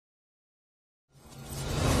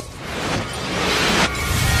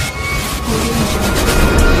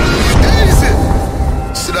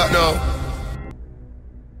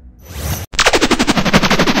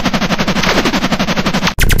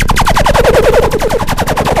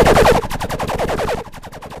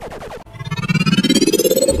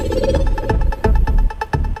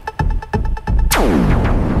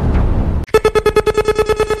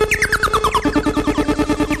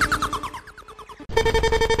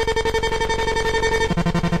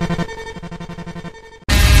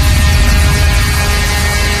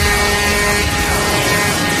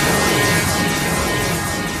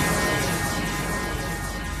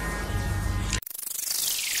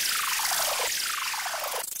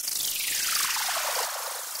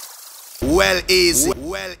Well, easy.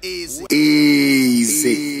 Well, easy.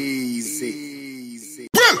 Easy.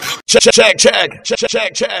 Well, check.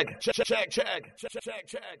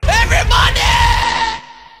 Everybody!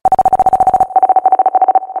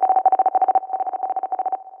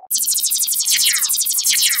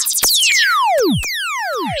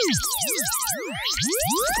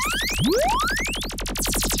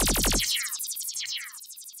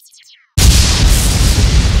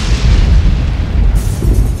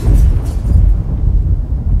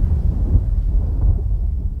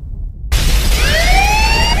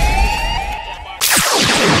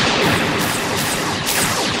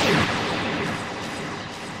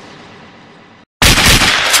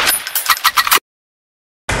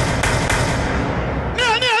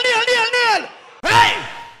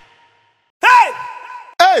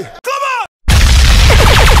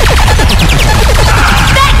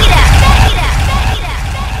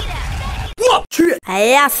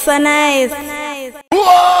 Yeah, so nice.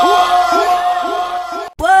 What?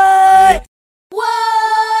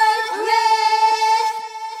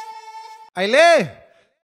 Aile!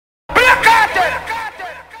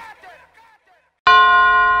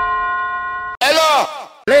 Hello!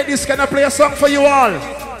 Ladies, can I play a song for you all?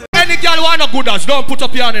 Any girl want a good dance, don't put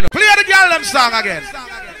up your hand in. Play the girl them song again.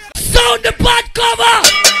 Sound the bad cover!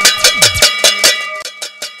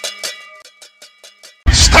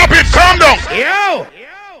 Stop it, calm down! Yo!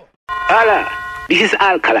 Hola, this is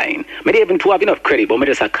Alkaline. I don't even have enough credit, but I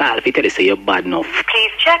just a call if you tell you say you're bad enough.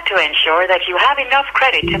 Please check to ensure that you have enough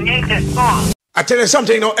credit to make this song. I tell you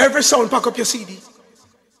something, you know, every sound pack up your CD.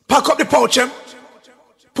 Pack up the pouch them.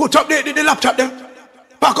 Put up the laptop them.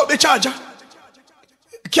 Pack up the charger.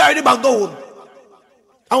 Carry the bag go home.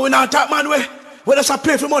 And we not talk, man, we just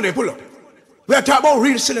play for money, pull up. We are talking about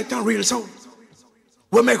real select and real sound.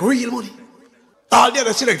 We make real money. All the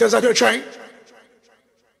other selectors that you're trying,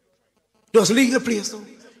 just leave the place now.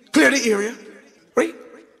 Clear the area. Right?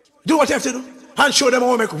 Do what you have to do. And show them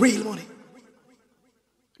how to make real money.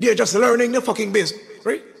 They're just learning the fucking business.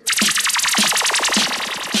 Right?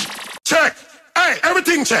 Check! Hey,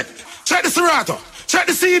 everything check! Check the Serato! Check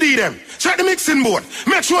the CD them! Check the mixing board!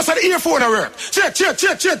 Make sure that the earphone are work! Check! You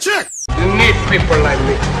need people like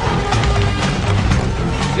me.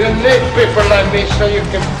 You need people like me so you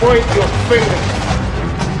can point your fingers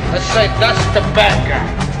and say, that's the bad guy.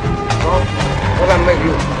 Oh, what I make you?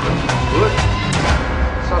 Good?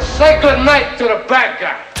 So say good night to the bad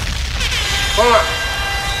guy. Come on.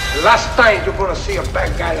 Last time you're gonna see a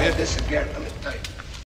bad guy like this again.